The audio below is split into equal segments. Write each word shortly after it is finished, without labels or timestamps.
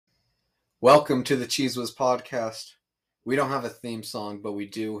Welcome to the Chizwiz podcast. We don't have a theme song, but we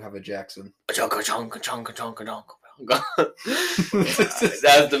do have a Jackson. That's the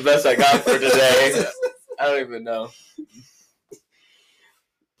best I got for today. I don't even know.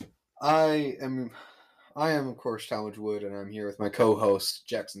 I am, of course, Talmadge Wood, and I'm here with my co-host,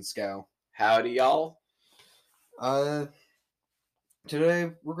 Jackson Scow. Howdy, y'all.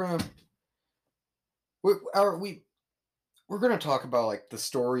 Today we're gonna talk about like the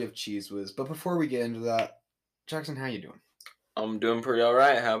story of Chizwiz. But before we get into that, Jackson, how you doing? I'm doing pretty all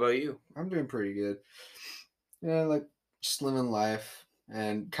right. How about you? I'm doing pretty good. Yeah, like just living life,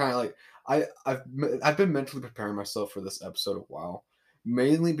 and kind of like I've been mentally preparing myself for this episode a while,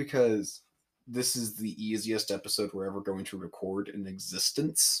 mainly because this is the easiest episode we're ever going to record in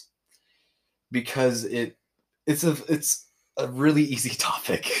existence, because it's a really easy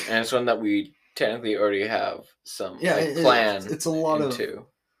topic, and it's one that we technically already have some plan. It's a lot into. of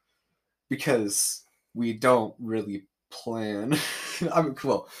because we don't really plan. I mean,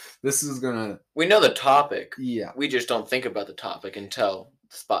 cool. This is gonna. We know the topic. Yeah. We just don't think about the topic until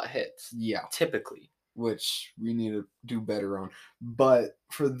the spot hits. Yeah. Typically. Which we need to do better on. But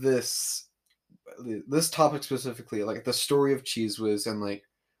for this topic specifically, like the story of Chizwiz and like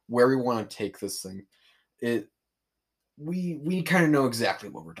where we want to take this thing, we kind of know exactly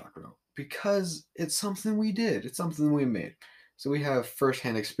what we're talking about because it's something we did. It's something we made. So we have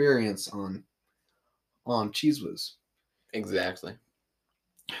firsthand experience on Chizwiz. Exactly.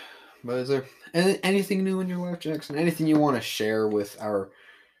 But is there anything new in your life, Jackson? Anything you want to share with our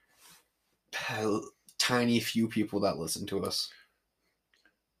tiny few people that listen to us?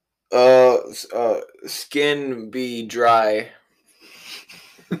 Skin be dry.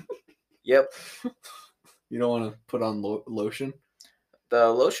 Yep. You don't want to put on lotion? The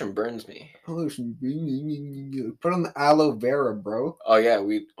lotion burns me. Lotion. Put on the aloe vera, bro. Oh yeah,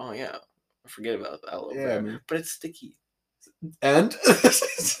 forget about the aloe vera. Man. But it's sticky. And?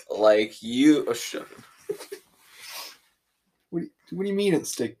 Like you... Oh, shut up. What do you mean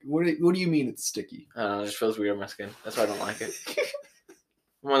it's sticky? What do you mean it's sticky? I don't know, it just feels weird on my skin. That's why I don't like it.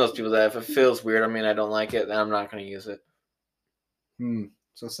 I'm one of those people that if it feels weird, I don't like it, then I'm not going to use it.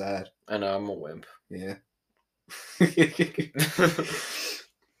 So sad. I know, I'm a wimp. Yeah.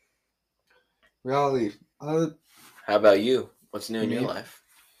 Reality. How about you? What's new in your life?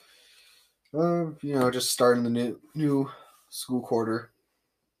 Just starting the new school quarter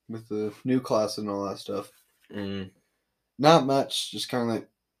with the new class and all that stuff. Not much. Just kind of like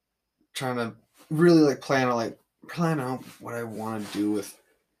trying to really like plan out what I want to do with,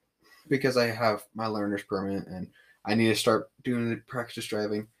 because I have my learner's permit and I need to start doing the practice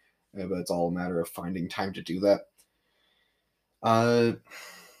driving. But it's all a matter of finding time to do that.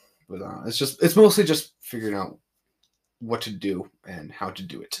 It's mostly just figuring out what to do and how to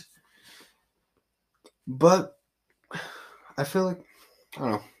do it. But I feel like, I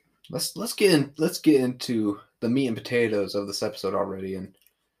don't know. Let's get into the meat and potatoes of this episode already, and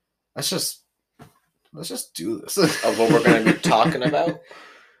let's just do this. Of what we're going to be talking about?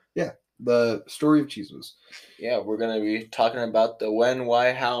 Yeah, the story of Chizwiz. Yeah, we're going to be talking about the when,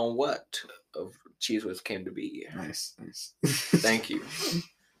 why, how, and what of Chizwiz came to be. Nice. Thank you.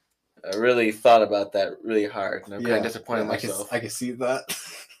 I really thought about that really hard, and I'm kind of disappointed myself. I can see that.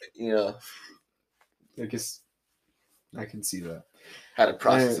 I can see that. How to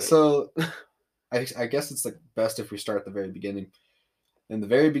process it. So, I guess it's like best if we start at the very beginning. And the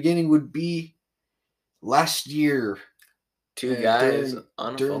very beginning would be last year. Two guys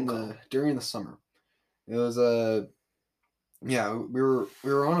on a phone call. During the summer. It was we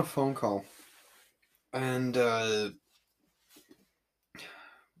were on a phone call. And I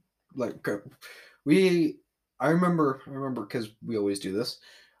remember because we always do this.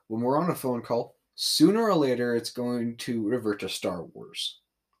 When we're on a phone call, sooner or later it's going to revert to Star Wars.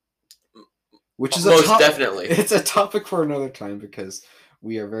 Which is definitely. It's a topic for another time because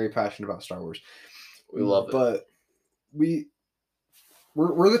we are very passionate about Star Wars. We love it. But we're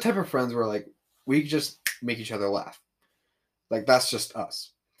the type of friends where like we just make each other laugh. Like that's just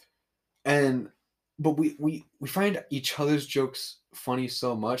us. But we find each other's jokes funny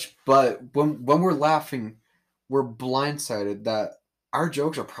so much, but when we're laughing, we're blindsided that our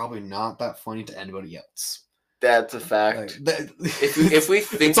jokes are probably not that funny to anybody else. That's a fact. If we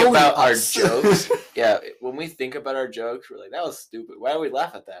think about our jokes, when we think about our jokes, we're like, that was stupid. Why do we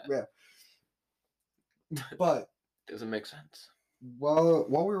laugh at that? Yeah. But doesn't make sense. While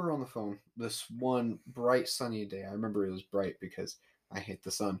we were on the phone, this one bright sunny day, I remember it was bright because I hate the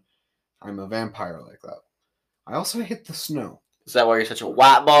sun. I'm a vampire like that. I also hate the snow. Is that why you're such a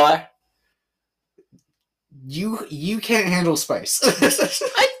white boy? You can't handle spice.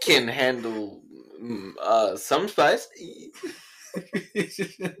 I can handle some spice.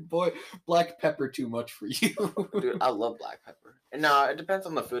 Boy, black pepper too much for you. Dude, I love black pepper. And no, it depends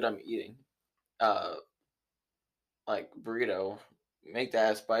on the food I'm eating. Like burrito, make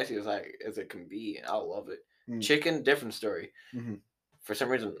that as spicy as it can be, and I'll love it. Chicken, different story. Mm-hmm. For some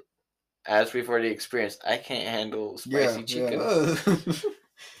reason, as we've already experienced, I can't handle spicy chicken. Yeah.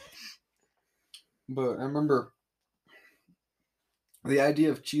 But I remember the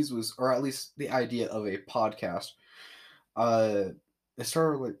idea of Chizwiz, or at least the idea of a podcast. It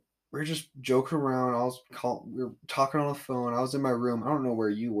started like we were just joking around. We were talking on the phone. I was in my room. I don't know where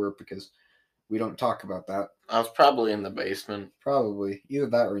you were because we don't talk about that. I was probably in the basement. Probably either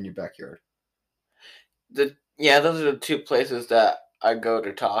that or in your backyard. Those are the two places that I go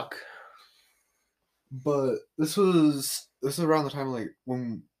to talk. But this was around the time like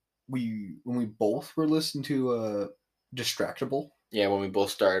when we both were listening to Distractable. Yeah, when we both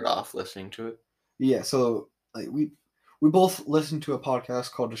started off listening to it. Yeah, so like we both listened to a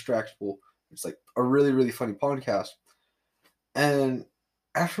podcast called Distractable. It's like a really, really funny podcast. And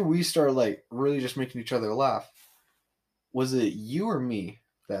after we started like really just making each other laugh, was it you or me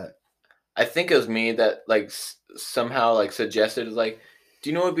that? I think it was me that like somehow like suggested like, do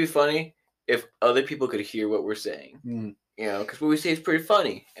you know what would be funny if other people could hear what we're saying? Mm. You know, because what we say is pretty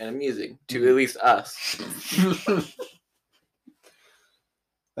funny and amusing to at least us.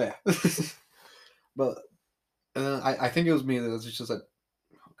 Yeah. But and then I think it was me that was just like,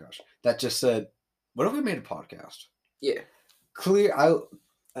 oh gosh, that just said, what if we made a podcast? Yeah. Clear. I'm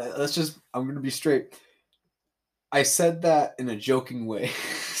going to be straight. I said that in a joking way.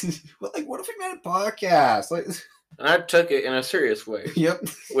 Like, what if we made a podcast? Like, and I took it in a serious way. Yep.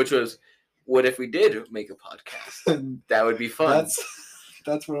 Which was, what if we did make a podcast? That would be fun.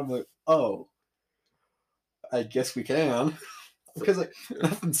 That's when I'm like, oh, I guess we can. Because like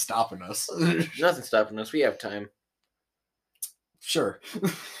nothing's stopping us. Nothing's stopping us. We have time. Sure.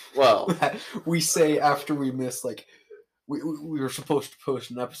 Well, we say after we miss like we were supposed to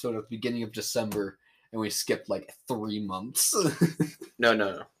post an episode at the beginning of December and we skipped like 3 months.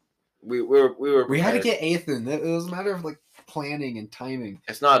 No. We had to get Ethan. It was a matter of like planning and timing.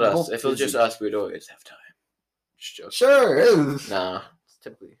 It's not us. If it was just us, we'd always have time. Just joking. Sure. Nah, it's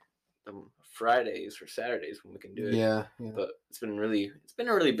typically Fridays or Saturdays when we can do it. Yeah. But it's been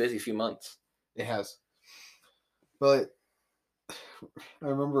a really busy few months. It has. But I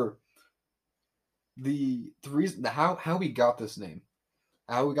remember the reason how we got this name,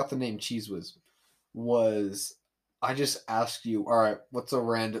 how we got the name Chizwiz was I just asked you, all right, what's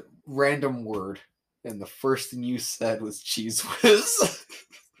a random word? And the first thing you said was Chizwiz.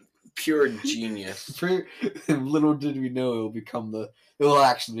 Pure genius. Little did we know it will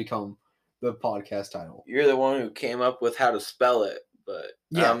actually become the podcast title. You're the one who came up with how to spell it, but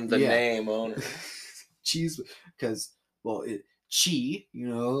I'm the name owner. Cheese, because chi,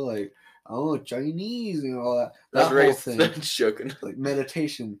 like Chinese, all that. That's whole right. thing. That's joking. Like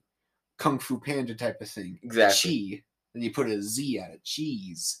meditation, Kung Fu Panda type of thing. Exactly. Chi, and you put a Z at it.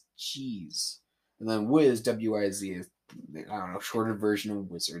 Cheese, and then Wiz, W-I-Z, is I don't know, shorter version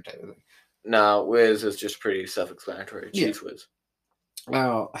of wizard type of thing. No, Wiz is just pretty self-explanatory. Cheese Whiz.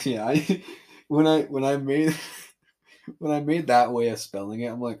 Oh yeah, when I made that way of spelling it,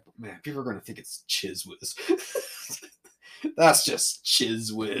 I'm like, man, people are gonna think it's Chizwiz. That's just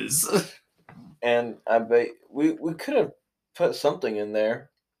Chizwiz. And I bet we could have put something in there,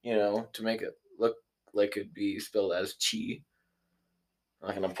 to make it look like it'd be spelled as chi,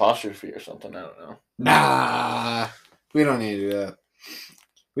 like an apostrophe or something. I don't know. Nah, we don't need to do that.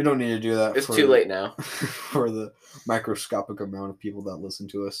 We don't need to do that. It's too late now. For the microscopic amount of people that listen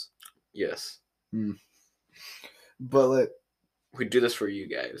to us. Yes. But we do this for you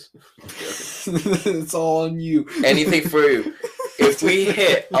guys. It's all on you. Anything for you. If we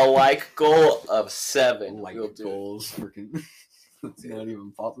hit a like goal of 7, we'll do goals. Freaking. It's not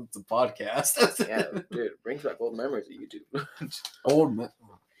even possible. It's a podcast. Yeah, dude, it brings back old memories of YouTube. Old memories.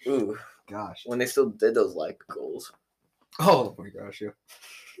 Ooh, gosh. When they still did those like goals. Oh my gosh, yeah.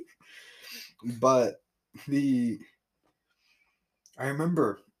 But I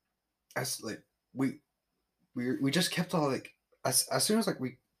remember as like we just kept on like as soon as like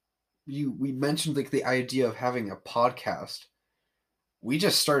we mentioned like the idea of having a podcast, we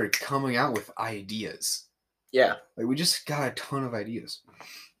just started coming out with ideas. Yeah. Like we just got a ton of ideas.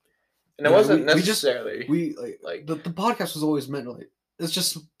 And it wasn't necessarily the podcast was always meant like it's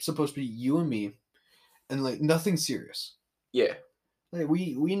just supposed to be you and me and like nothing serious. Yeah. Like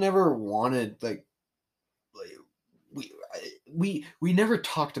we never wanted we never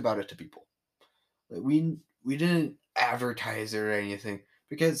talked about it to people. Like we didn't advertise it or anything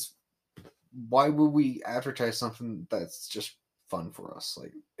because why would we advertise something that's just fun for us?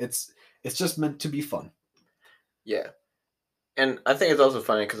 Like it's just meant to be fun. Yeah. And I think it's also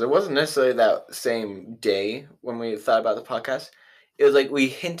funny because it wasn't necessarily that same day when we thought about the podcast. It was like we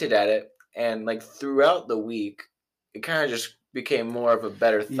hinted at it, and like throughout the week, it kind of just became more of a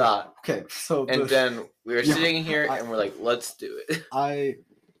better thought. Yeah. Okay, so then we were sitting here and we're like, let's do it.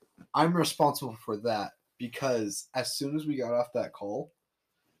 I'm responsible for that because as soon as we got off that call,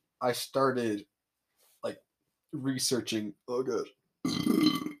 I started like researching. Oh god.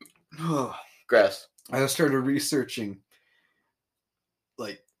 Grass. I started researching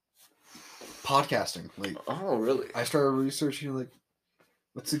like podcasting. Like, oh really? I started researching like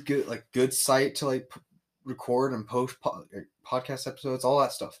what's a good site to like record and post podcast episodes, all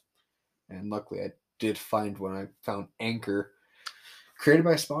that stuff. And luckily, I did find one. I found Anchor, created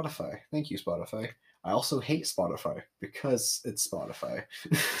by Spotify. Thank you, Spotify. I also hate Spotify because it's Spotify.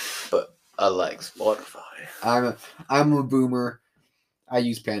 But I like Spotify. I'm a boomer. I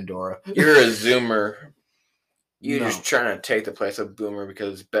use Pandora. You're a Zoomer. You're just trying to take the place of Boomer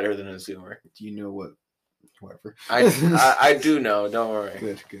because it's better than a Zoomer. Do you know what? Whatever. I do know. Don't worry.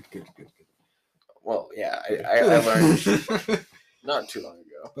 Good. Well, yeah, I learned not too long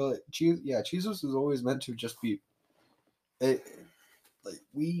ago. But like, Chizwiz was always meant to just be. Like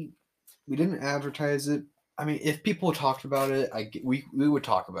we didn't advertise it. I mean, if people talked about it, we would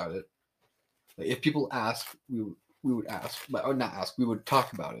talk about it. Like, if people asked, we would ask, but not ask. We would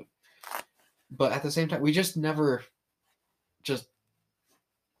talk about it. But at the same time, we just never just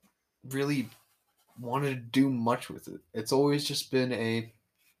really wanted to do much with it. It's always just been a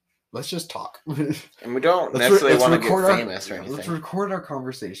let's just talk. And we don't necessarily want to get famous or anything. Let's record our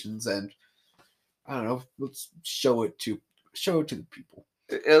conversations and I don't know, let's show it to the people.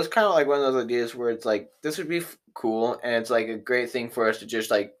 It was kind of like one of those ideas where it's like this would be cool and it's like a great thing for us to just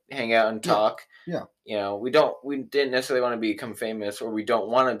like hang out and talk. Yeah. You know, we didn't necessarily want to become famous or we don't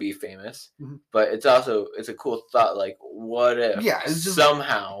want to be famous, but it's a cool thought. Like, what if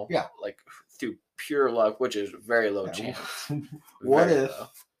somehow, like through pure luck, which is very low chance. What if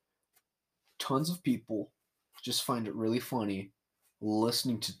tons of people just find it really funny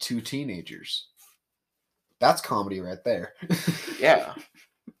listening to two teenagers? That's comedy right there. Yeah.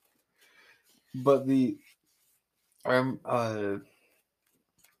 But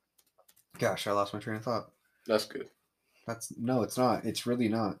gosh, I lost my train of thought. That's good. No, it's not. It's really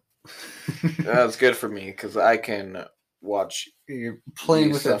not. That's good for me because I can watch. You're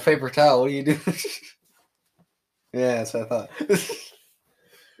playing with a paper towel. What are you doing? Yeah, that's what I thought.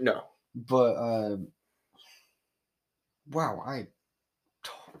 No. But wow,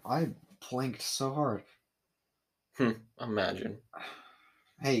 I blanked so hard. Imagine.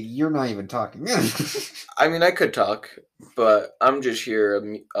 Hey, you're not even talking. I mean, I could talk, but I'm just here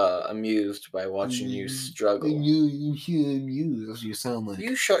amused by watching you struggle. You amused. You sound like.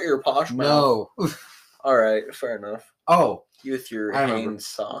 You shut your posh mouth. No. All right, fair enough. Oh. You with your Hanes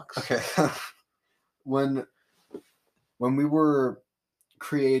socks. Okay. When we were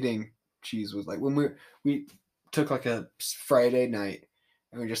creating Chizwiz, like when we took like a Friday night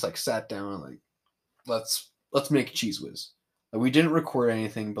and we just like sat down and like let's make Chizwiz. Like, we didn't record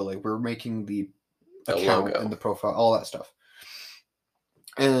anything, but like we're making the account logo and the profile, all that stuff.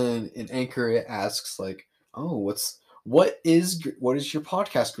 And in Anchor, it asks like, "Oh, what is your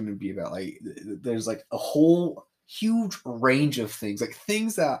podcast going to be about?" Like, there's like a whole huge range of things, like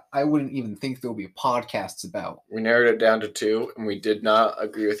things that I wouldn't even think there will be podcasts about. We narrowed it down to 2, and we did not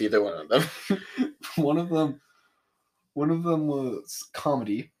agree with either one of them. One of them was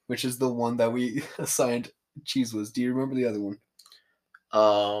comedy, which is the one that we assigned Chizwiz. Do you remember the other one?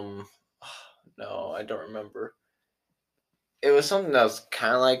 No, I don't remember. It was something that was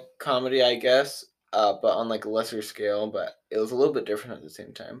kind of like comedy, I guess, but on like a lesser scale. But it was a little bit different at the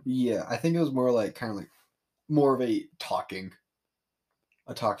same time. Yeah, I think it was more like kind of like more of a talking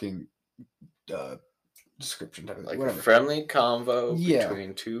description type of like whatever. A friendly convo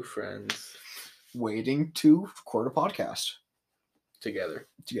between two friends waiting to record a podcast together.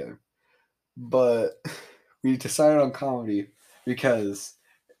 But we decided on comedy because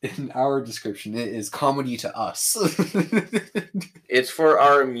in our description it is comedy to us. It's for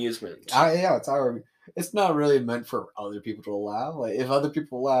our amusement. It's not really meant for other people to laugh. Like, if other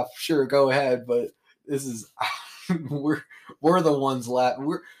people laugh, sure, go ahead, but this is we're the ones laugh.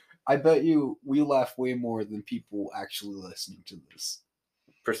 I bet you we laugh way more than people actually listening to this.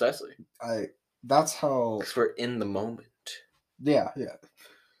 Precisely. That's how. Because we're in the moment. Yeah.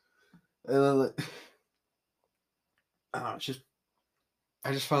 And then, I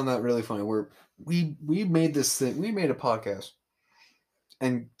just found that really funny. We made this thing. We made a podcast,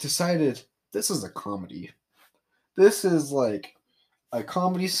 and decided this is a comedy. This is like a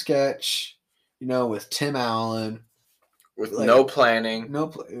comedy sketch, with Tim Allen. With no planning.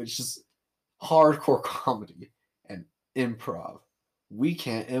 It's just hardcore comedy and improv. We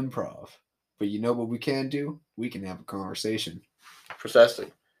can't improv. But you know what we can do? We can have a conversation. Precisely.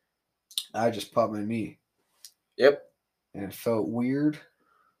 I just popped my knee. Yep. And it felt weird.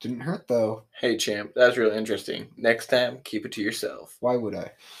 Didn't hurt, though. Hey, champ. That's really interesting. Next time, keep it to yourself. Why would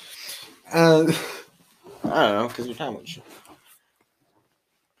I? I don't know, because your time was...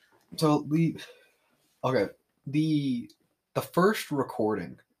 So, the first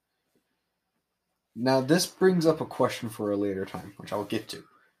recording. Now, this brings up a question for a later time, which I'll get to.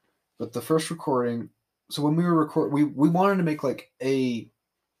 But the first recording, so when we were we wanted to make like a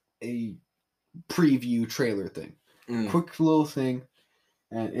preview trailer thing, quick little thing,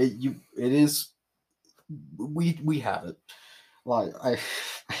 and we have it. Like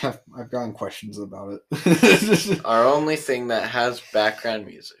I've gotten questions about it. Our only thing that has background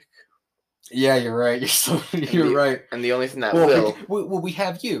music. Yeah, you're right. You're right. And the only thing that we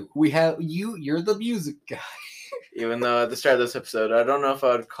have you. We have you. You're the music guy. Even though at the start of this episode, I don't know if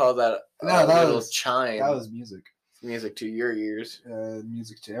I would call that little chime. That was music. Music to your ears.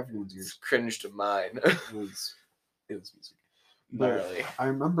 Music to everyone's ears. Cringe to mine. It was music. Gnarly. I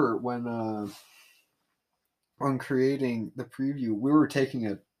remember when creating the preview, we were taking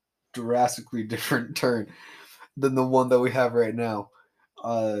a drastically different turn than the one that we have right now.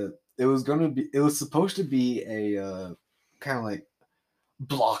 It was supposed to be a kind of like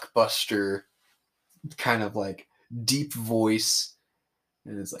blockbuster, kind of like deep voice,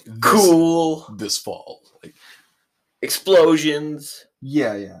 and it's like cool this fall, like explosions.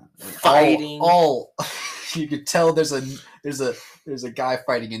 Yeah. Fighting. All you could tell there's a guy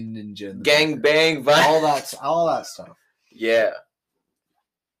fighting a ninja. In the gang bang. All that stuff. Yeah.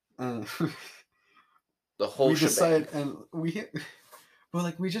 The whole we shebang. Decided, and we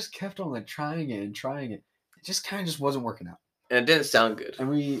just kept on like trying it. It just kind of just wasn't working out. And it didn't sound good. And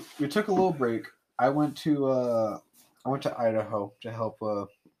we took a little break. I went to Idaho to help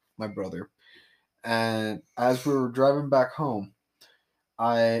my brother. And as we were driving back home,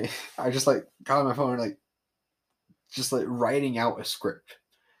 I just like got on my phone and like just like writing out a script.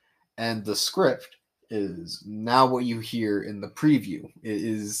 And the script is now what you hear in the preview.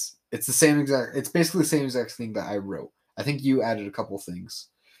 It's basically the same exact thing that I wrote. I think you added a couple things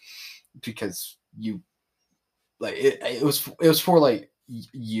because you like it was for like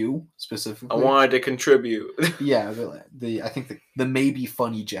you specifically. I wanted to contribute. Yeah, I think the maybe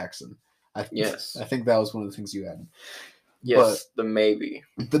funny Jackson. Yes. I think that was one of the things you added. Yes, but the maybe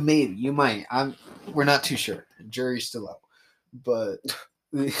you might. We're not too sure. Jury's still out. But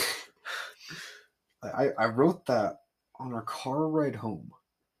I wrote that on our car ride home.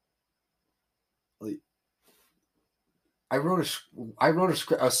 Like I wrote a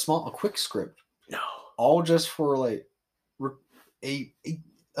script, a quick script. No. All just for like a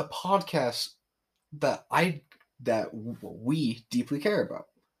podcast that we deeply care about.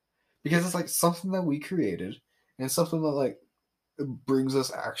 Because it's like something that we created and something that like brings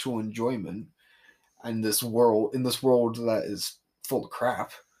us actual enjoyment in this world that is full of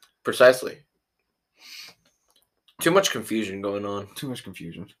crap. Precisely. Too much confusion going on. Too much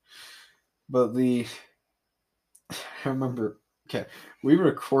confusion. But I remember, we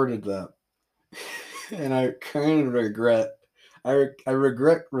recorded that, and I kind of regret. I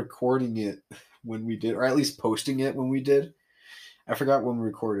regret recording it when we did, or at least posting it when we did. I forgot when we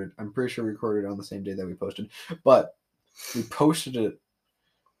recorded. I'm pretty sure we recorded on the same day that we posted. But we posted it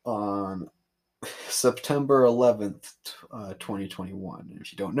on September 11th, 2021. And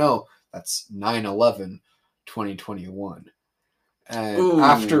if you don't know, that's 9/11/2021. And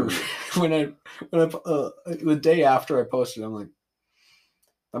after, the day after I posted, I'm like,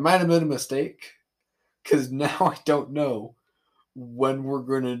 I might have made a mistake. Because now I don't know when we're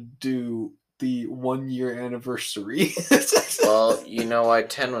going to do the 1 year anniversary. Well, you know why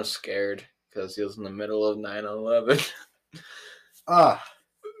 10 was scared, because he was in the middle of 9/11.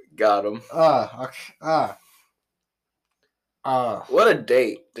 Got him. What a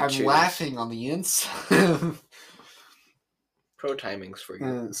date. I'm laughing on the inside. Pro timings for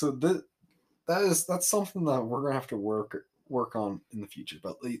you. So that's something that we're gonna have to work on in the future.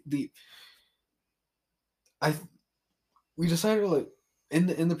 But we decided like in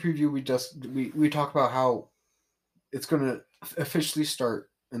the preview we talk about how it's gonna officially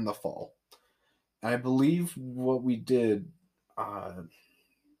start in the fall. And I believe what we did,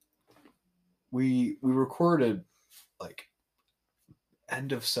 we recorded like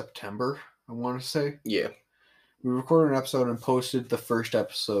end of September, I want to say. Yeah. We recorded an episode and posted the first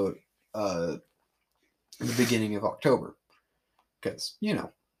episode in the beginning of October. Because,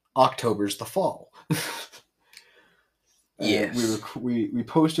 October's the fall. Yes. We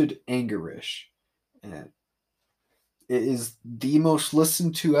posted Angerish. And it is the most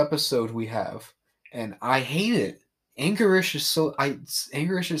listened to episode we have. And I hate it. Angerish is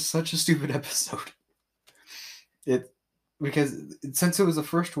such a stupid episode. Since it was the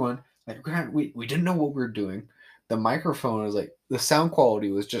first one, like we didn't know what we were doing. The microphone was like the sound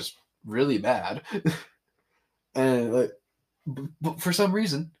quality was just really bad, and like, but for some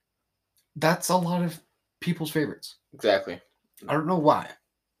reason, that's a lot of people's favorites. Exactly. I don't know why.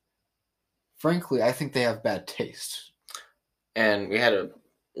 Frankly, I think they have bad taste. And we had a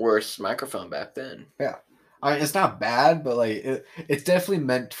worse microphone back then. Yeah. I mean, it's not bad, but like it's definitely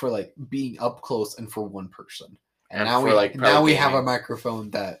meant for like being up close and for one person. And now we have a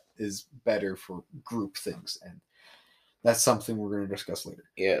microphone that is better for group things, and that's something we're going to discuss later.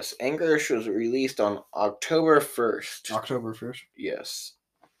 Yes, English was released on October 1st. October 1st? Yes.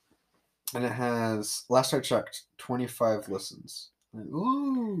 And it has, last I checked, 25 listens.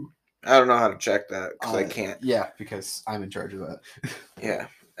 Ooh. I don't know how to check that because I can't. Yeah, because I'm in charge of that. Yeah,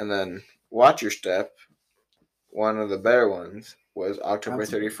 and then Watch Your Step, one of the better ones, was October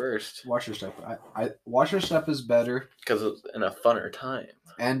 31st. Watch Your Step. Watch Your Step is better. Because it was in a funner time.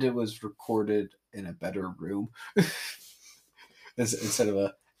 And it was recorded in a better room. Instead of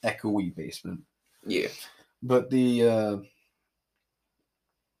a echoey basement. Yeah. But the...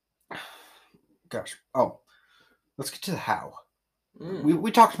 let's get to the how.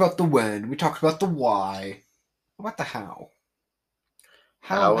 We talked about the when. We talked about the why. What about the how?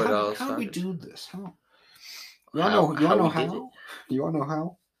 How do we do this? How? You want to know how? You want to know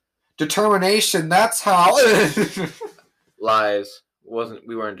how? Determination. That's how. Lies.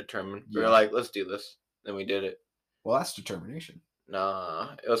 We weren't determined. We were like, let's do this. Then we did it. Well, that's determination.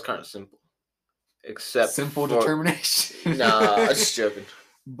 Nah, it was kind of simple. Except determination. Nah, I was just joking.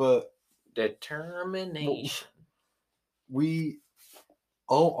 But determination.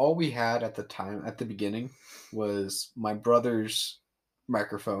 All we had at the time, at the beginning, was my brother's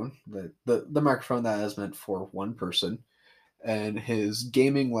microphone, the microphone that is meant for one person, and his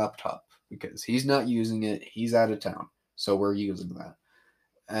gaming laptop, because he's not using it, he's out of town, so we're using that.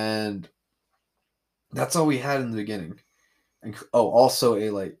 And that's all we had in the beginning. And also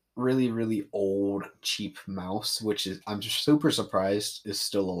a like really, really old, cheap mouse, which is, I'm just super surprised is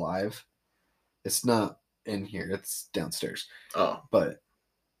still alive. It's not in here, it's downstairs. Oh. But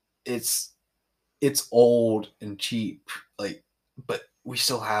it's old and cheap, like, but we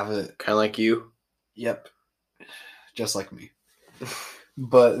still have it. Kind of like you? Yep. Just like me.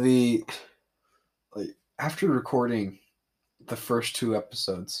 But after recording the first 2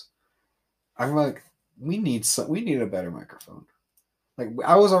 episodes, I'm like, we need a better microphone. Like,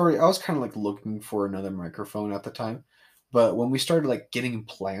 I was kind of like looking for another microphone at the time, but when we started like getting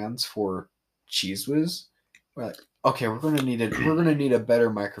plans for Chizwiz, we're like, okay, we're gonna need a better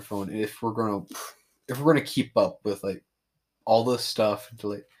microphone if we're gonna keep up with like all this stuff to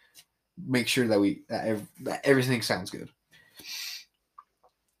like make sure that everything sounds good.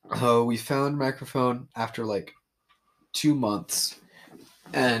 We found a microphone after like 2 months,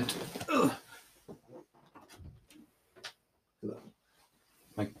 and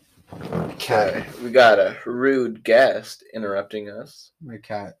my cat. We got a rude guest interrupting us. My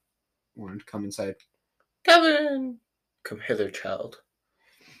cat wanted to come inside. Kevin, come hither, child.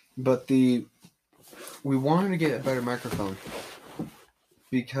 But we wanted to get a better microphone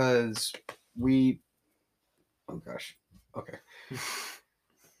because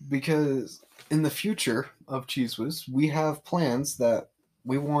because in the future of Chizwiz, we have plans that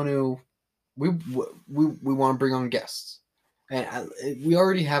we want to bring on guests, and we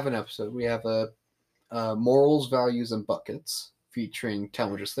already have an episode. We have a morals, values, and buckets featuring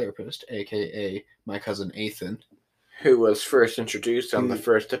Talmadge's therapist, aka my cousin Ethan, who was first introduced on the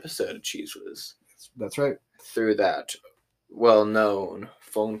first episode of Chizwiz. That's right. Through that well-known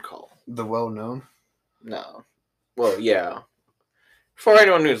phone call. The well-known? No. Well, yeah. For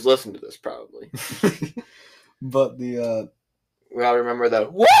anyone who's listened to this, probably. But we all remember the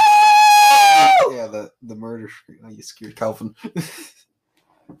woo! Yeah, the murder scream. Oh, you scared Calvin.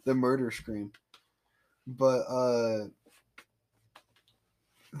 The murder scream. But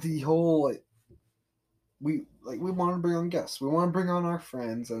the whole we want to bring on guests. We want to bring on our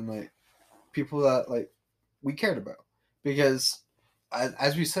friends and like people that like we cared about, because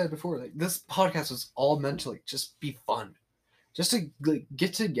as we said before, like this podcast was all meant to like just be fun, just to like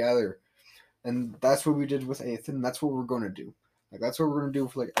get together, and that's what we did with Ethan. That's what we're going to do. Like that's what we're going to do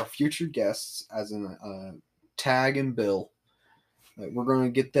for like our future guests, as in Tag and Bill. We're going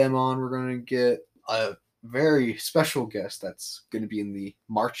to get them on. We're going to get a very special guest that's going to be in the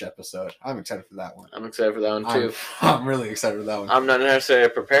March episode. I'm excited for that one. I'm excited for that one too. I'm really excited for that one. I'm not necessarily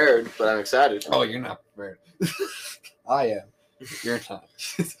prepared, but I'm excited. Oh, you're not prepared. I am. You're not.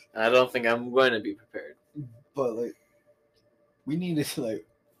 I don't think I'm going to be prepared. But we need to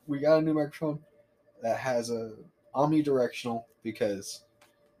we got a new microphone that has a omnidirectional, because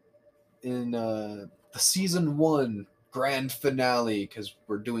in the season 1 grand finale, because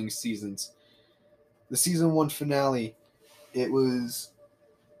we're doing seasons, the season 1 finale, we're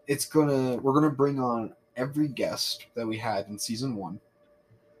gonna bring on every guest that we had in season 1.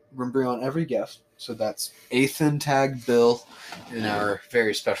 We're gonna bring on every guest, so that's Ethan, Tag, Bill, and our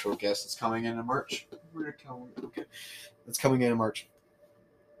very special guest that's coming in March. Okay, that's coming in March,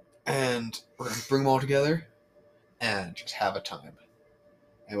 and we're gonna bring them all together and just have a time.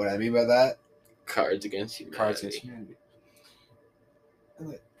 And what I mean by that, Cards Against Humanity.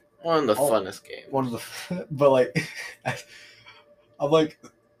 One of the funnest games. But I'm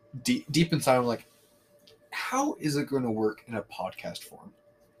deep inside, I'm like, how is it going to work in a podcast form?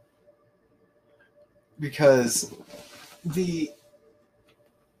 Because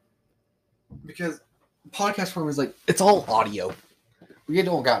podcast form is it's all audio. We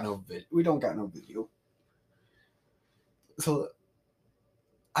don't got no video. So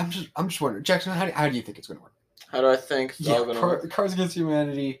I'm just wondering, Jackson, how do you think it's going to work? How do I think it's all going to work? Cards Against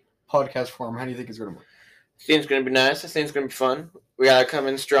Humanity podcast form. How do you think it's going to work? I think it's going to be nice. I think it's going to be fun. We got to come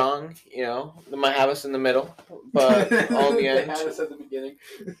in strong. They might have us in the middle, but on the end, they had us at the beginning.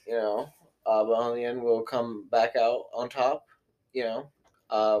 But on the end, we'll come back out on top. We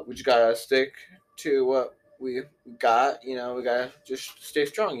just got to stick to what we got. We got to just stay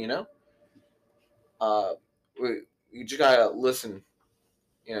strong. We just got to listen.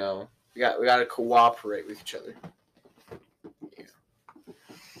 We got to cooperate with each other.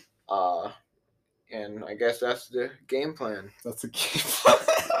 And I guess that's the game plan. That's the game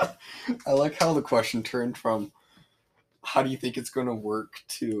plan. I like how the question turned from how do you think it's going to work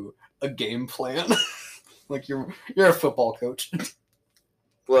to a game plan. You're a football coach.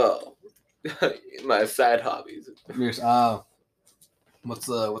 Well, my side hobbies. What's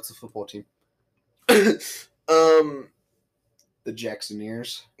the football team? The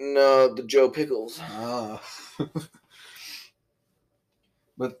Jacksoneers? No, the Joe Pickles.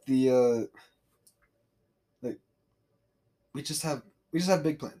 But we just have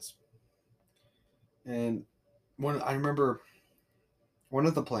big plans. And I remember one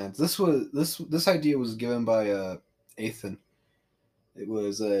of the plans. This idea was given by Ethan. It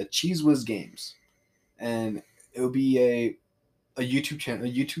was Chizwiz Games, and it would be a YouTube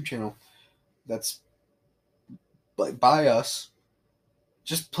channel that's by us,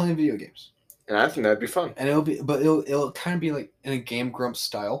 just playing video games. And I think that'd be fun. And it'll kind of be in a Game Grumps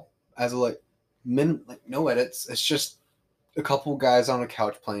style, as no edits. It's just a couple guys on a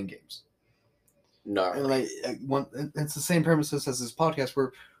couch playing games. No. And it's the same premises as this podcast,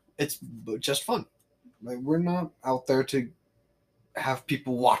 where it's just fun. We're not out there to have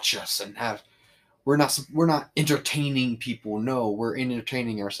people watch us and we're not entertaining people. No, we're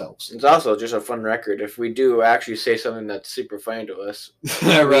entertaining ourselves. It's also just a fun record. If we do actually say something that's super funny to us,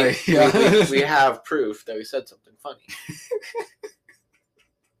 right? We have proof that we said something funny.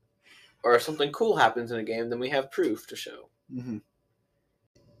 Or if something cool happens in a game, then we have proof to show. Mm-hmm.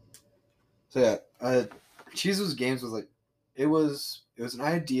 So yeah, Chizwiz Games was it was an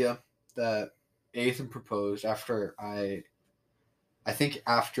idea that Ethan proposed after I think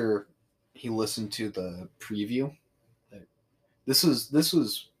after he listened to the preview. This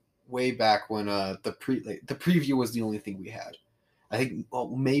was way back when the preview was the only thing we had. I think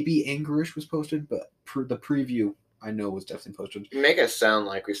maybe Angerish was posted, but the preview I know was definitely posted. You make it sound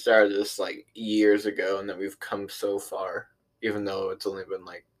like we started this years ago and that we've come so far, even though it's only been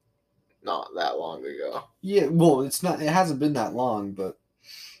not that long ago. Yeah, well, it's not. It hasn't been that long, but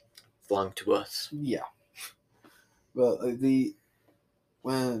it's long to us. Yeah. Well,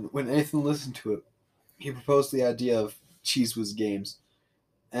 when Nathan listened to it, he proposed the idea of Chizwiz Games,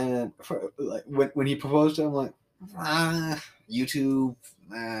 and when he proposed it, I'm like, YouTube,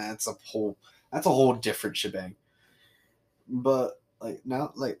 that's a whole different shebang. But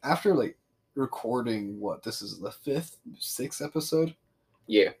now, after recording, this is the 5th, 6th episode.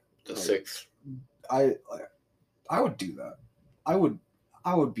 Yeah, the 6th. I would do that. I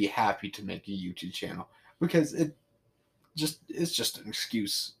would be happy to make a YouTube channel, because it's just an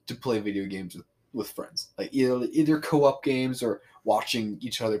excuse to play video games with friends. Either co-op games or watching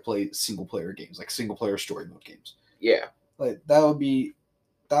each other play single player games, single player story mode games. Yeah. That would be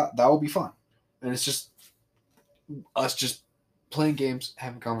fun. And it's just us just playing games,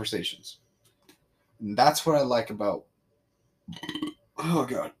 having conversations. And that's what I like about. Oh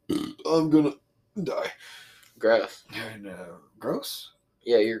God, I'm gonna die. Gross. And, gross?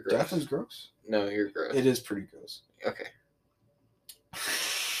 Yeah, you're gross. Death is gross? No, you're gross. It is pretty gross. Okay.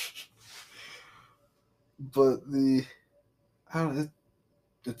 But I don't know,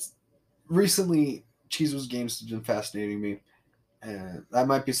 it's recently Chizwiz games have been fascinating me, and that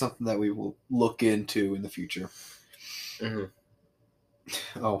might be something that we will look into in the future. Mm-hmm.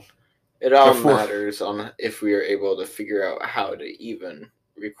 Oh, it all matters on if we are able to figure out how to even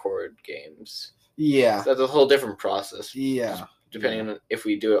record games. Yeah, so that's a whole different process. Yeah, depending on if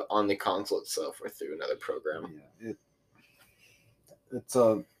we do it on the console itself or through another program. Yeah, it's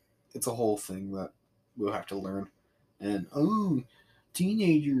a whole thing that we'll have to learn. And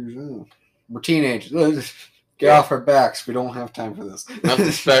teenagers, we're teenagers. Get off our backs. We don't have time for this.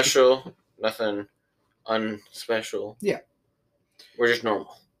 Nothing special. Nothing unspecial. Yeah. We're just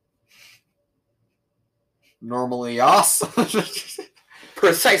normal. Normally awesome.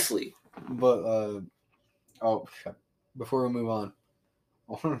 Precisely. But, before we move on,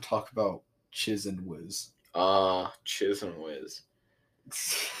 I want to talk about Chizwiz. Chizwiz.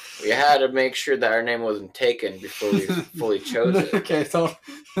 We had to make sure that our name wasn't taken before we fully chose it. Okay, so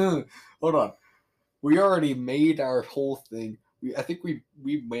hold on. We already made our whole thing. I think we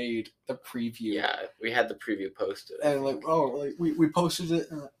made the preview. Yeah, we had the preview posted. And we posted it.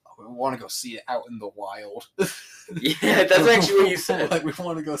 And we want to go see it out in the wild. Yeah, that's actually what you said. We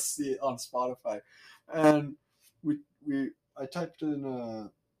want to go see it on Spotify, and I typed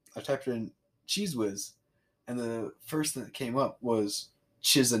in Chizwiz, and the first thing that came up was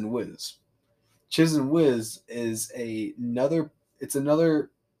Chizwiz. Chizwiz is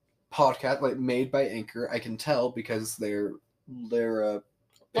another podcast made by Anchor. I can tell because their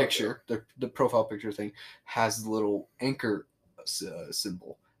picture, the profile picture thing has the little Anchor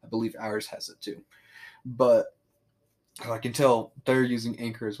symbol. I believe ours has it too, but I can tell they're using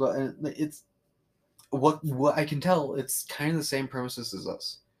Anchor as well, and it's what I can tell. It's kind of the same premises as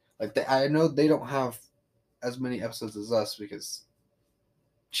us. I know they don't have as many episodes as us because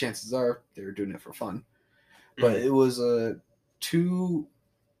chances are they were doing it for fun. But it was two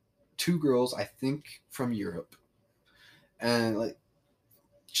girls, I think, from Europe, and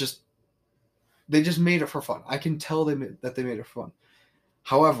they just made it for fun. I can tell that they made it for fun.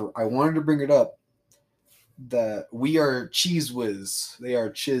 However, I wanted to bring it up that we are Chizwiz. They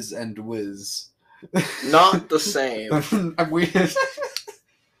are Chiz and Wiz. Not the same.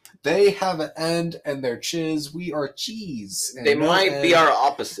 They have an end and they're Chiz. We are cheese. They might be our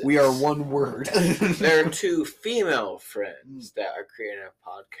opposites. We are one word. There are two female friends that are creating a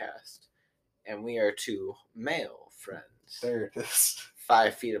podcast, and we are two male friends. There it is.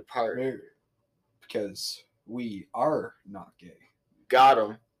 5 feet apart. Because we are not gay. Got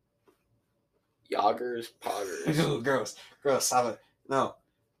them. Yoggers, poggers. Gross. Stop it. No.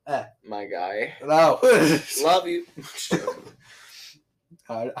 My guy. No. Love you.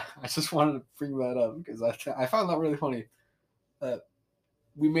 I just wanted to bring that up because I found that really funny.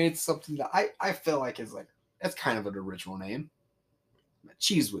 We made something that I feel like is it's kind of an original name.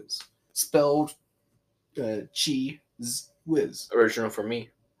 Chizwiz. Spelled Cheese Whiz. Original for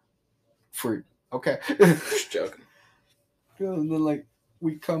me. Okay. Just joking. And then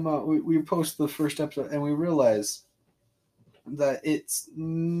we come out, we post the first episode, and we realize that it's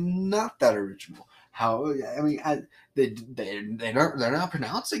not that original. They're not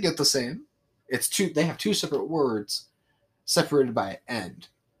pronouncing it the same. It's they have two separate words separated by an end.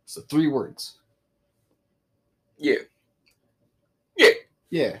 So 3 words. Yeah.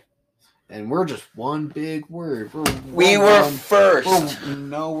 And we're just one big word. We were first.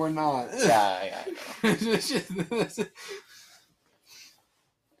 No, we're not. Yeah, I know.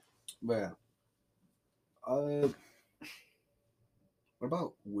 But what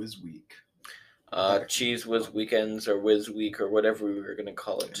about Wiz Week? Chizwiz weekends or Wiz Week or whatever we were gonna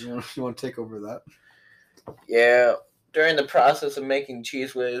call it. You want to take over that? Yeah. During the process of making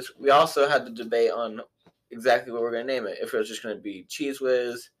Chizwiz, we also had the debate on exactly what we're gonna name it. If it was just gonna be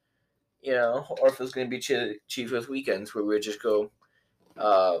Chizwiz, or if it was gonna be Chizwiz weekends, where we would just go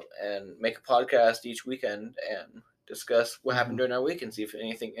and make a podcast each weekend and discuss what happened during our week and see if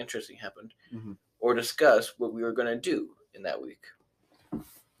anything interesting happened, or discuss what we were gonna do in that week.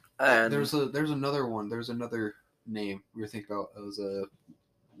 And there's another one. There's another name we were thinking about. It was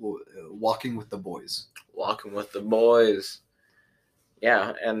Walking with the Boys. Walking with the Boys.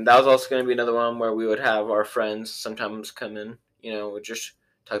 Yeah, and that was also going to be another one where we would have our friends sometimes come in. We'd just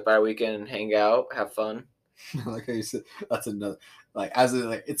talk about our weekend and hang out, have fun. Like how you said, that's another, like, as in,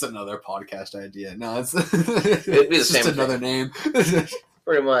 like, it's another podcast idea. No, it's It'd be the just same another thing. name.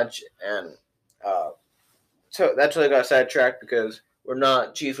 Pretty much. And so that's why I got sidetracked, because we're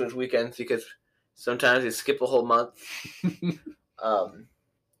not Chizwiz weekends, because sometimes we skip a whole month.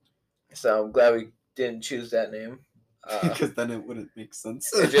 So I'm glad we didn't choose that name. Because then it wouldn't make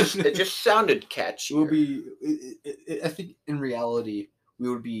sense. It just sounded catchy. It would be. I think in reality we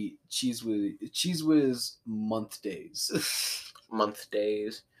would be Chizwiz month days. Month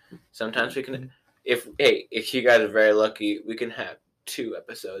days. Sometimes we can. If you guys are very lucky, we can have 2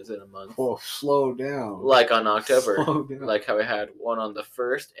 episodes in a month. Oh, slow down. Like on October. Slow down. Like how we had one on the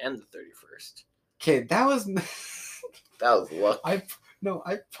 1st and the 31st. Okay, that was. That was luck. I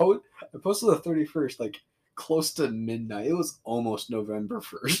posted the 31st like close to midnight. It was almost November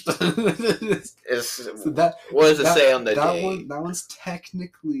 1st. So what does it say on the day? That one's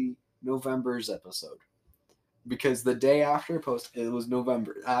technically November's episode. Because the day after I posted, it was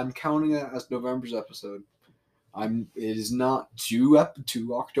November. I'm counting it as November's episode. It is not 2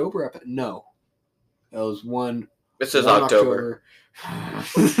 October episode. No. It was one. It says October.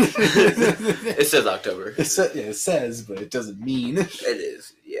 It says October. It says, but it doesn't mean. It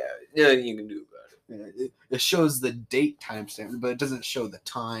is. Yeah. Nothing you can do about it. It shows the date timestamp, but it doesn't show the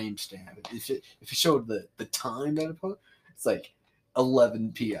timestamp. If it showed the time that it posted, it's like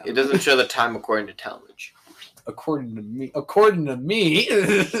 11 p.m. It doesn't show the time according to Talmadge. According to me.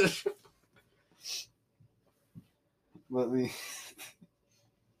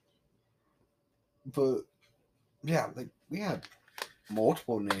 But yeah, like we had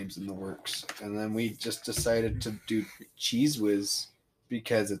multiple names in the works, and then we just decided to do Chizwiz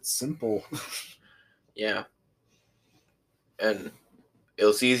because it's simple. Yeah, and it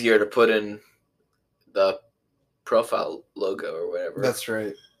was easier to put in the profile logo or whatever. That's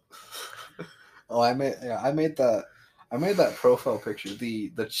right. Oh, I made that profile picture,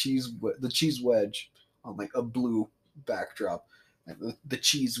 the cheese wedge on like a blue backdrop, like the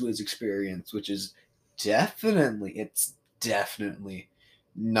Chizwiz experience, which is definitely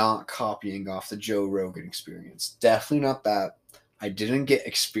not copying off the Joe Rogan experience. Definitely not that. I didn't get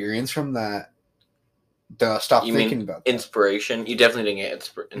experience from that. Stop thinking about that. Inspiration? You definitely didn't get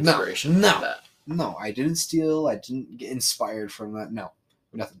inspiration from that. No, I didn't steal. I didn't get inspired from that. No,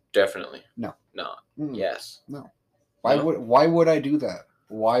 nothing. Definitely. No. Yes. No. Why would I do that?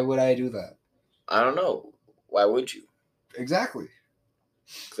 Why would I do that? I don't know. Why would you? Exactly.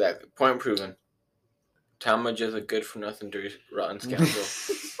 Point proven. Talmadge is a good for nothing dirty rotten scoundrel.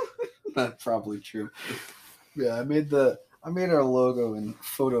 That's probably true. Yeah, I made our logo in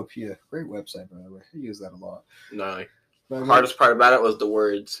Photopea. Great website, by the way. I use that a lot. No. The hardest part about it was the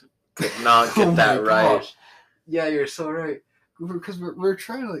words. Could not get that right. Gosh. Yeah, you're so right. Because we're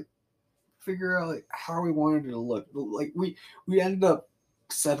trying to like figure out like how we wanted it to look. Like we ended up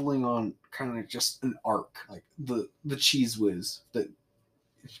settling on kind of like just an arc, like the Chizwiz that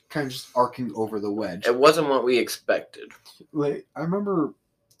kind of just arcing over the wedge. It wasn't what we expected. Like I remember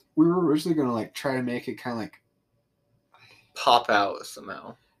we were originally gonna like try to make it kind of like pop out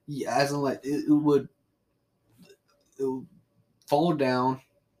somehow. Yeah, as in like it would fall down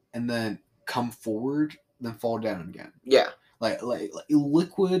and then come forward, then fall down again. Yeah. Like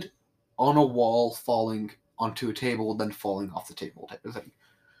liquid on a wall falling onto a table, then falling off the table type of thing.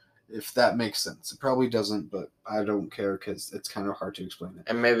 If that makes sense. It probably doesn't, but I don't care because it's kind of hard to explain it.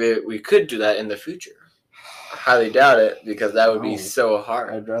 And maybe we could do that in the future. I highly doubt it because that would be so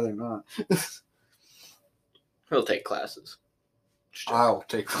hard. I'd rather not. We'll take classes. I'll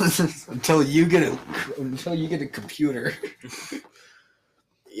take classes until you get a computer.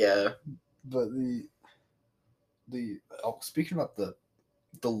 Yeah. But speaking about the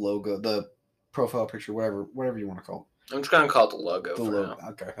logo, the profile picture, whatever you want to call it. I'm just gonna call it the logo. Now.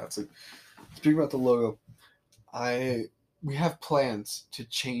 Okay, that's it. Speaking about the logo, we have plans to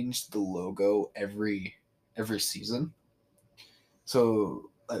change the logo every season. So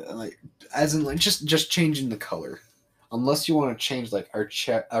just changing the color, unless you want to change like our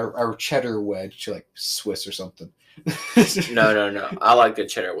cheddar wedge to like Swiss or something. No. I like the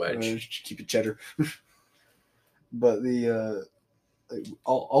cheddar wedge. Keep it cheddar. But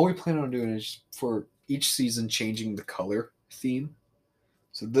all we plan on doing is for each season changing the color theme.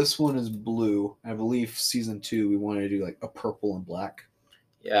 So this one is blue. I believe season 2 we wanted to do like a purple and black.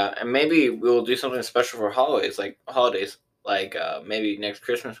 Yeah, and maybe we'll do something special for holidays. Like maybe next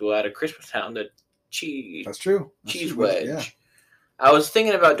Christmas we'll add a Christmas town to cheese. That's true. Cheese wedge. Yeah. I was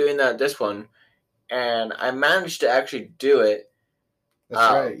thinking about doing that this one, and I managed to actually do it.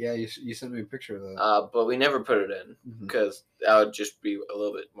 That's right. Yeah, you sent me a picture of that. But we never put it in because that would just be a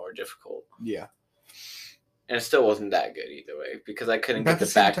little bit more difficult. Yeah. And it still wasn't that good either way because I couldn't get the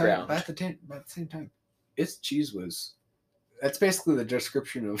Time, background. but at the same time, it's Chizwiz. That's basically the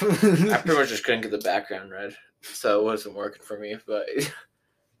description of. I pretty much just couldn't get the background read, so it wasn't working for me. But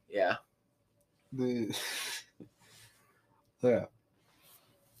yeah. Yeah.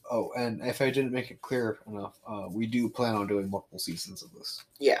 Oh, and if I didn't make it clear enough, we do plan on doing multiple seasons of this.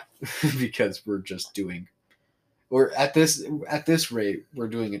 Yeah. Because we're just doing. We're at this rate, we're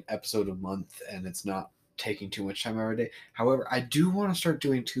doing an episode a month, and it's not taking too much time every day. However, I do want to start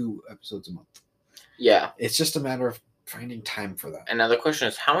doing 2 episodes a month. Yeah. It's just a matter of finding time for that. And now the question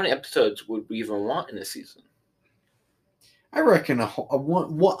is, how many episodes would we even want in a season? I reckon a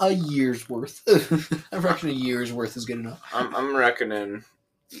year's worth. I reckon a year's worth is good enough. I'm reckoning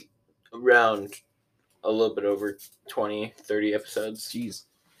around a little bit over 20, 30 episodes. Jeez.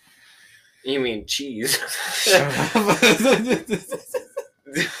 You mean cheese? Shut up.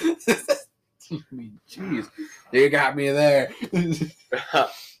 You mean cheese? You got me there.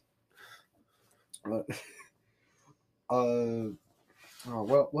 What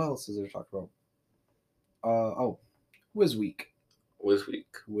else is there to talk about? Wiz Week. Wiz Week.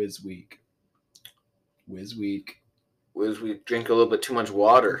 Wiz Week. Wiz Week. Wiz Week. Drink a little bit too much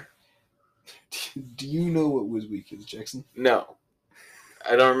water. Do you know what Wiz Week is, Jackson? No.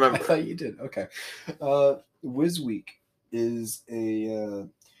 I don't remember. I thought you did. Okay. Wiz Week is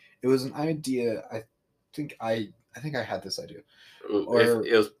it was an idea. I think I had this idea. Or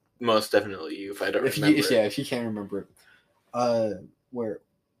it was most definitely you if I don't remember. If you can't remember it.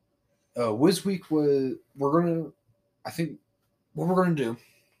 Wiz Week was what we're gonna do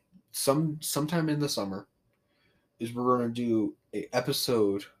sometime in the summer is we're gonna do an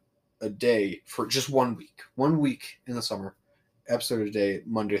episode a day for just 1 week. 1 week in the summer, episode a day,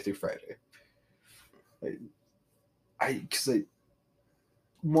 Monday through Friday.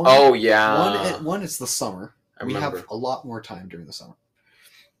 One, it's the summer. We have a lot more time during the summer.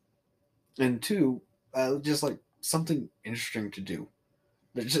 And 2, just like something interesting to do.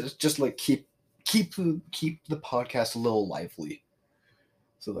 Just like keep the podcast a little lively.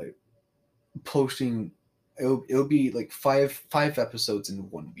 So like posting, it'll be like five episodes in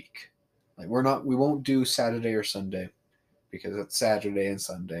 1 week. Like we won't do Saturday or Sunday because it's Saturday and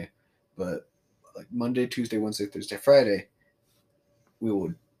Sunday, but like Monday, Tuesday, Wednesday, Thursday, Friday, we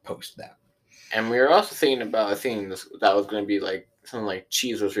would post that. And we were also thinking about a thing that was going to be like something like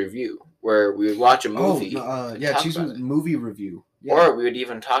Chizwiz Review, where we would watch a movie. Chizwiz movie review. Yeah. Or we would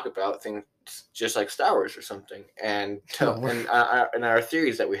even talk about things just like Star Wars or something, and our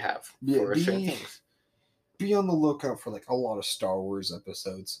theories that we have for certain things. Be on the lookout for like a lot of Star Wars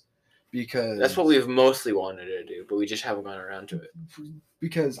episodes, because that's what we've mostly wanted to do, but we just haven't gone around to it.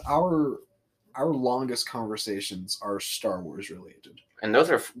 Because our longest conversations are Star Wars related, and those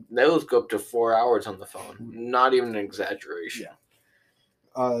go up to 4 hours on the phone. Not even an exaggeration. Yeah.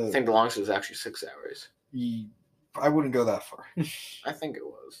 I think the longest was actually 6 hours. I wouldn't go that far. I think it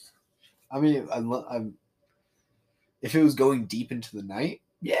was. I mean, if it was going deep into the night,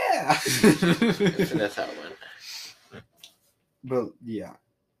 yeah. That's how it went. But yeah,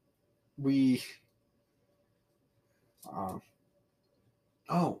 we.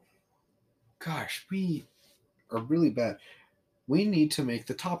 Gosh, we are really bad. We need to make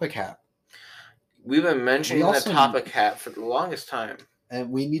the topic hat. We've been mentioning the topic hat for the longest time. And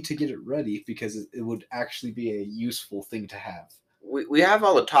we need to get it ready because it would actually be a useful thing to have. We have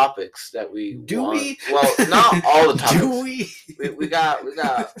all the topics that we do want. We? Well, not all the topics. Do we? We got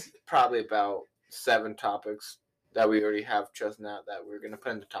probably about 7 topics that we already have chosen out that we're going to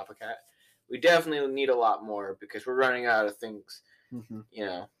put in the topic hat. We definitely need a lot more because we're running out of things, you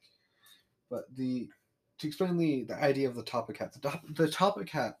know. But to explain the idea of the topic hat, the topic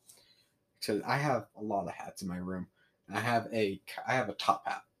hat, so I have a lot of hats in my room. I have a top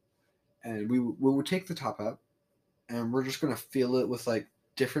hat, and we would take the top hat, and we're just gonna fill it with like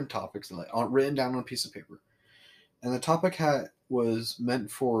different topics, like written down on a piece of paper. And the topic hat was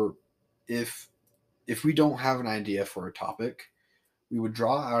meant for if we don't have an idea for a topic, we would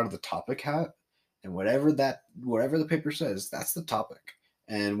draw out of the topic hat, and whatever the paper says, that's the topic,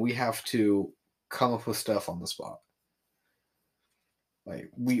 and we have to come up with stuff on the spot.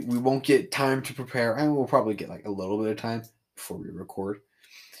 Like we won't get time to prepare, and we'll probably get like a little bit of time before we record.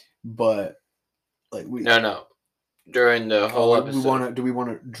 But like no. During the whole episode, do we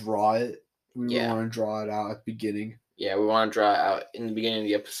want to draw it? We want to draw it out at the beginning. Yeah, we want to draw it out in the beginning of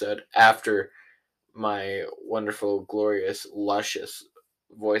the episode after my wonderful, glorious, luscious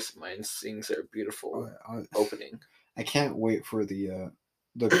voice of mine sings their beautiful opening. I can't wait for the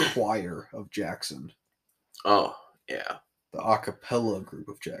choir of Jackson. Oh yeah. The a cappella group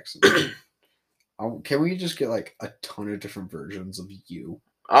of Jackson. Can we just get like a ton of different versions of you?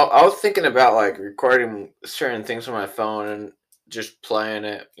 I was thinking about like recording certain things on my phone and just playing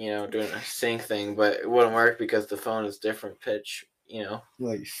it, doing a sync thing, but it wouldn't work because the phone is different pitch,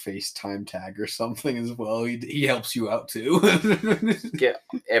 Like FaceTime tag or something as well. He helps you out too. Get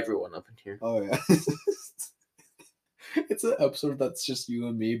everyone up in here. Oh yeah. It's an episode that's just you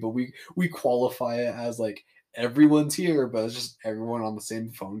and me, but we qualify it as like everyone's here, but it's just everyone on the same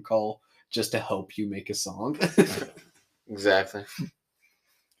phone call just to help you make a song. Exactly.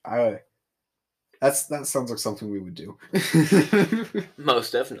 That sounds like something we would do.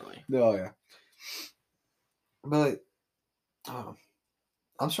 Most definitely. Oh yeah. But like,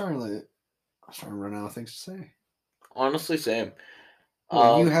 I'm starting to run out of things to say. Honestly, same.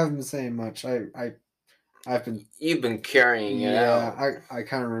 Well, you haven't been saying much. I've been. You've been carrying it out. Yeah, I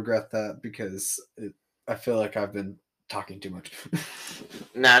kind of regret that because I feel like I've been talking too much.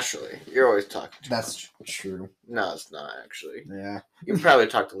 Naturally, you're always talking too That's much. true. No, it's not actually. Yeah. You probably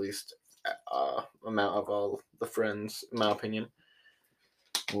talk the least amount of all the friends, in my opinion.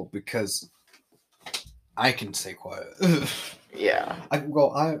 Well, because I can stay quiet. Yeah.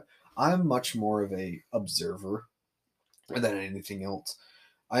 I'm much more of a observer than anything else.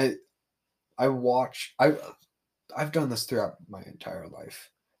 I watch. I've done this throughout my entire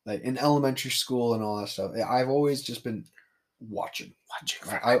life, like in elementary school and all that stuff. I've always just been watching.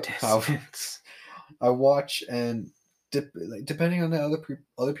 I watch, and depending on the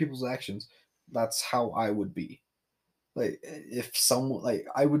other people's actions, that's how I would be. Like if someone, like,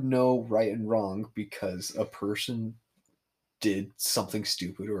 I would know right and wrong because a person did something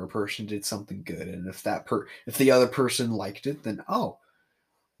stupid or a person did something good, and if if the other person liked it, then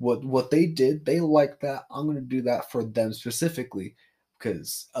what they did, they like that. I'm going to do that for them specifically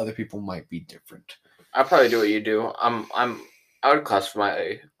because other people might be different. I probably do what you do. I would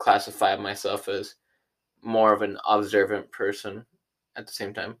classify myself as more of an observant person at the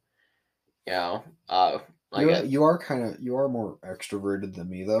same time. You are more extroverted than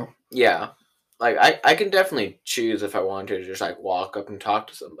me though. Yeah. Like I can definitely choose if I want to just like walk up and talk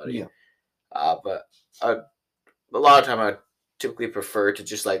to somebody. Yeah. But a lot of time I typically prefer to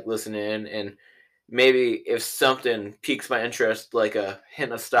just like listen in, and maybe if something piques my interest, like a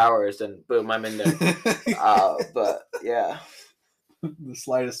hint of Star Wars, then boom, I'm in there. But yeah. The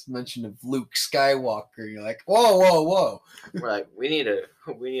slightest mention of Luke Skywalker, you're like, whoa. We're like, we need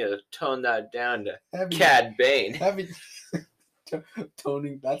to tone that down to Cad Bane.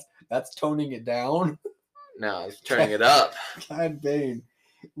 Toning, that's toning it down. No, it's turning it up. Cad Bane.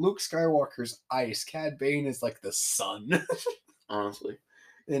 Luke Skywalker's ice. Cad Bane is like the sun. Honestly.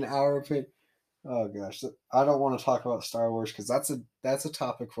 In our opinion. Oh gosh. I don't want to talk about Star Wars because that's a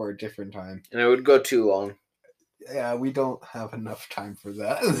topic for a different time. And it would go too long. Yeah, we don't have enough time for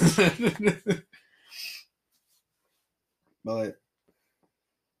that. But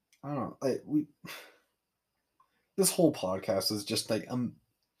I don't know. This whole podcast is just like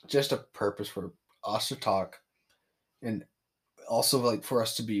just a purpose for us to talk, and also like for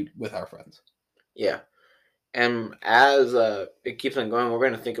us to be with our friends. Yeah, and as it keeps on going, we're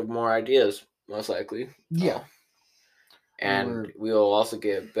going to think of more ideas, most likely. Yeah, and we'll also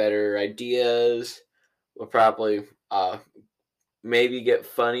get better ideas. We'll probably maybe get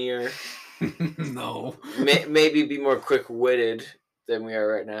funnier. No. Maybe be more quick-witted than we are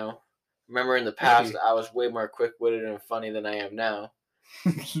right now. Remember in the past, I was way more quick-witted and funny than I am now.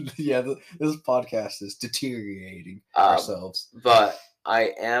 Yeah, this podcast is deteriorating ourselves. But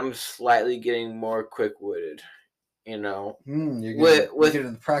I am slightly getting more quick-witted, You're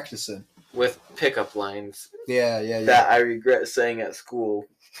getting practicing. With pickup lines. Yeah. That I regret saying at school.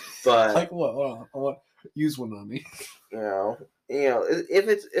 But like what? Hold on. Use one on me.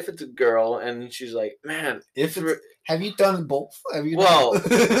 If it's a girl and she's like, man, have you done both?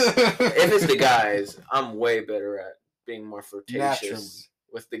 If it's the guys, I'm way better at being more flirtatious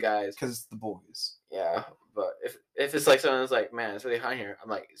with the guys because it's the boys. Yeah, but if it's like someone that's like, man, it's really hot here, I'm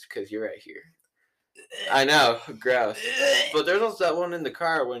like, it's because you're right here. I know, gross. But there's also that one in the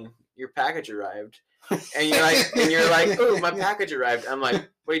car when your package arrived, and you're like, oh, my package arrived. I'm like,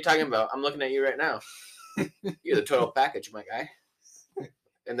 what are you talking about? I'm looking at you right now. You're the total package, my guy.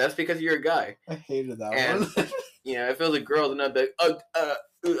 And that's because you're a guy. I hated that one. If it was a girl, then I'd be like,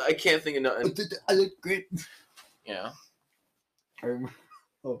 I can't think of nothing. I look great. Yeah.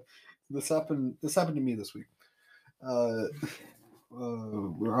 This happened to me this week. I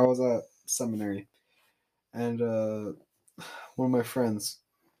was at seminary, and one of my friends,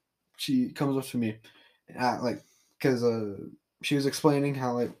 she comes up to me, because she was explaining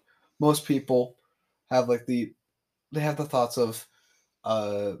how like most people have like they have the thoughts of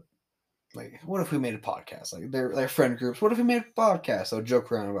like, what if we made a podcast? Like, their friend groups. What if we made a podcast? They'll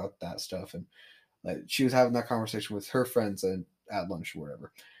joke around about that stuff, and like she was having that conversation with her friends and at lunch or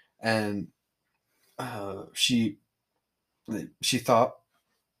whatever, and she thought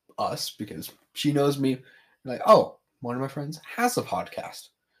us because she knows me. Like, oh, one of my friends has a podcast,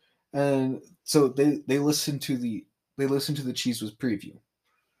 and so they listened to the Chizwiz preview,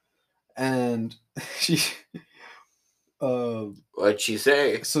 and she. What'd she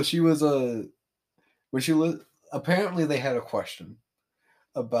say? So she was when she was apparently they had a question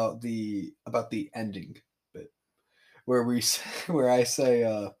about the ending bit where I say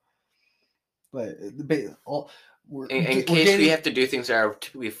but in case we have to do things that are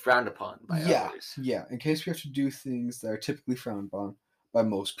typically frowned upon by others. Yeah, in case we have to do things that are typically frowned upon by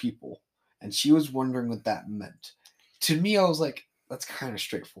most people, and she was wondering what that meant. To me, I was like, that's kind of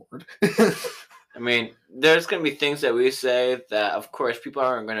straightforward. I mean, there's going to be things that we say that, of course, people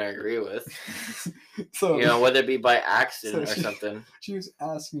aren't going to agree with. So, whether it be by accident or something. She was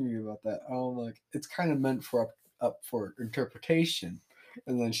asking me about that. I'm like, it's kind of meant for up for interpretation.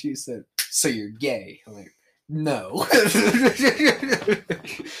 And then she said, so you're gay. I'm like, no.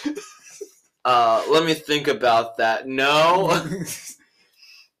 Let me think about that. No.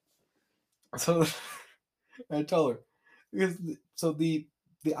 So I told her. Because the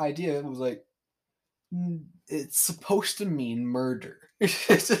idea was like, it's supposed to mean murder. I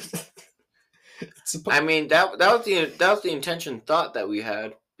mean, that was the intention thought that we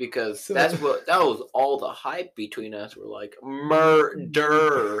had, because that was all the hype between us. We're like,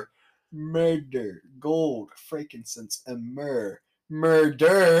 murder, gold, frankincense, and murder.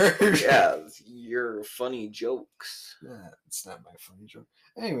 Yeah, your funny jokes. It's not my funny joke.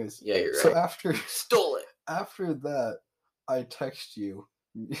 Anyways, yeah, you're right. So after stole it. After that, I text you.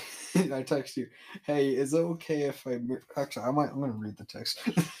 Hey, is it okay if actually I'm gonna read the text.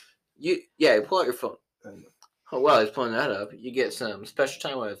 Pull out your phone. While he's pulling that up, you get some special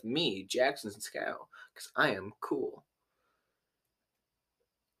time with me, Jackson Scow, because I am cool.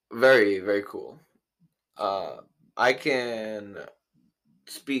 Very, very cool. I can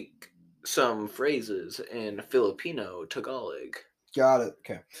speak some phrases in Filipino Tagalog. Got it.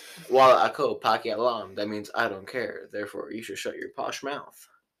 Okay. Wala ako pakialam. That means I don't care. Therefore, you should shut your posh mouth.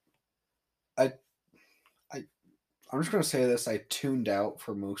 I'm just going to say this. I tuned out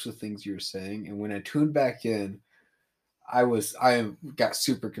for most of the things you were saying. And when I tuned back in, I got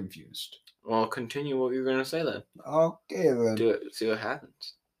super confused. Well, continue what you're going to say then. Okay, then. Do it. See what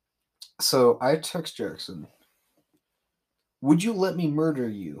happens. So I text Jackson. Would you let me murder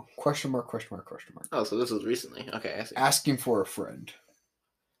you? ? Oh, so this was recently. Okay, I see. Asking for a friend.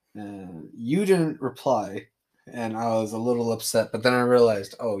 You didn't reply. And I was a little upset, but then I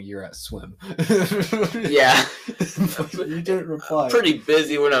realized, oh, you're at swim. Yeah. You didn't reply. I'm pretty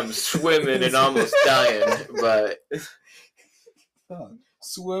busy when I'm swimming and almost dying, but...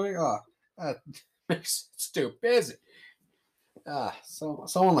 Swimming? That makes it too busy. So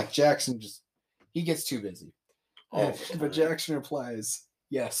someone like Jackson he gets too busy. But Jackson replies,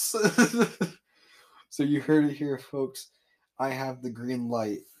 yes. So you heard it here, folks. I have the green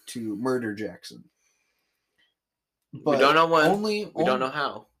light to murder Jackson. But we don't know when. We don't know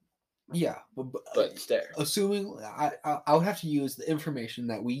how. Yeah, but it's there. Assuming I would have to use the information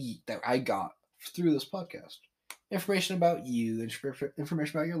that I got through this podcast. Information about you,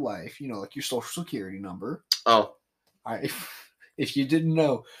 information about your life. Like your social security number. Oh, if you didn't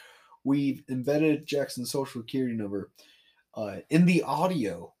know, we've embedded Jackson's social security number in the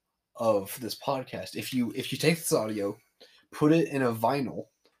audio of this podcast. If you take this audio, put it in a vinyl,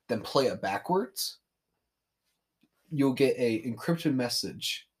 then play it backwards, you'll get a encrypted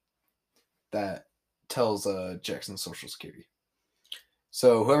message that tells Jackson's social security.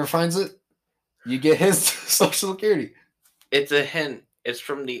 So whoever finds it, you get his social security. It's a hint. It's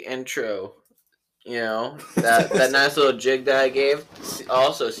from the intro. That nice little jig that I gave.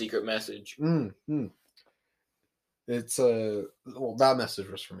 Also a secret message. It's that message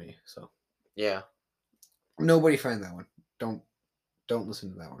was for me. So yeah. Nobody find that one. Don't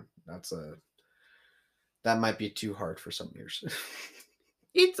listen to that one. That might be too hard for some ears.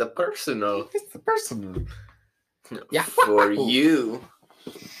 It's a personal. Yeah. For you.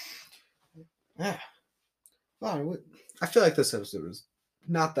 Yeah. Well, I feel like this episode was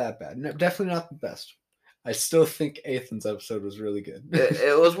not that bad. No, definitely not the best. I still think Ethan's episode was really good.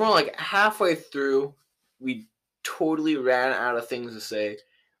 It was more like halfway through, we totally ran out of things to say,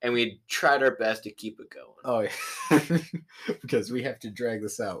 and we tried our best to keep it going. Oh, yeah. Because we have to drag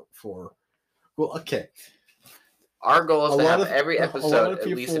this out for... Well, okay. Our goal is to have every episode at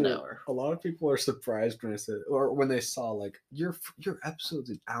least an hour. A lot of people are surprised when I said, or when they saw, like, your episode's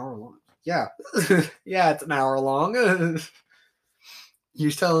an hour long. Yeah. Yeah, it's an hour long.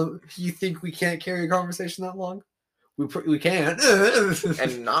 You think we can't carry a conversation that long? We can.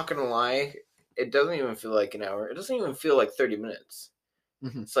 And not gonna lie, it doesn't even feel like an hour. It doesn't even feel like 30 minutes.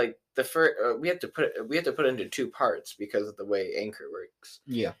 Mm-hmm. It's like the first we have to put it into 2 parts because of the way Anchor works.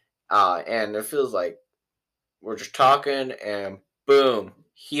 Yeah. And it feels like we're just talking, and boom,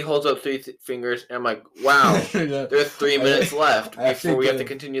 he holds up 3 fingers, and I'm like, wow, there's 3 minutes left before we have to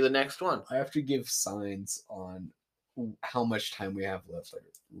continue the next one. I have to give signs on how much time we have left. Like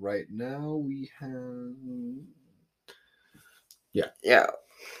right now, we have. Yeah.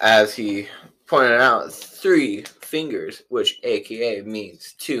 As he pointed out, 3 fingers, which AKA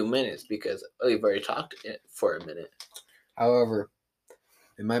means 2 minutes, because we've already talked for a minute. However,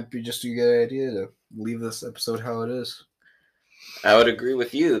 it might be just a good idea to leave this episode how it is. I would agree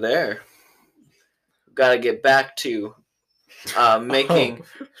with you there. Got to get back to making.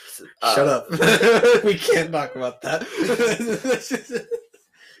 Shut up. We can't talk about that.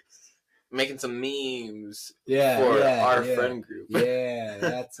 Making some memes for our friend group. Yeah,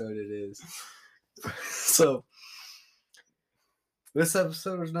 that's what it is. So, this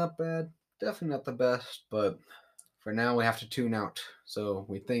episode was not bad. Definitely not the best, but for now we have to tune out. So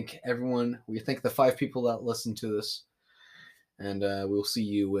we thank the 5 people that listen to this, and we'll see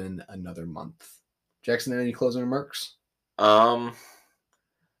you in another month. Jackson, any closing remarks? No,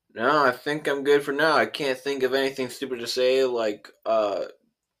 I think I'm good for now. I can't think of anything stupid to say, like,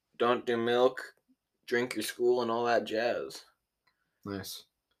 don't do milk, drink your school, and all that jazz. Nice.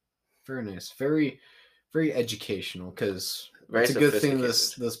 Very nice. Very, very educational, because it's a good thing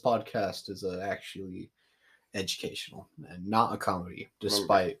this podcast is actually educational and not a comedy,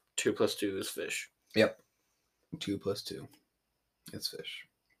 despite... 2 + 2 is fish. Yep. 2 + 2. It's fish.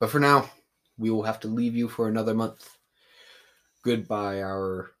 But for now, we will have to leave you for another month. Goodbye,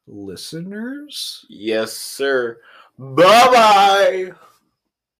 our listeners. Yes, sir. Bye-bye.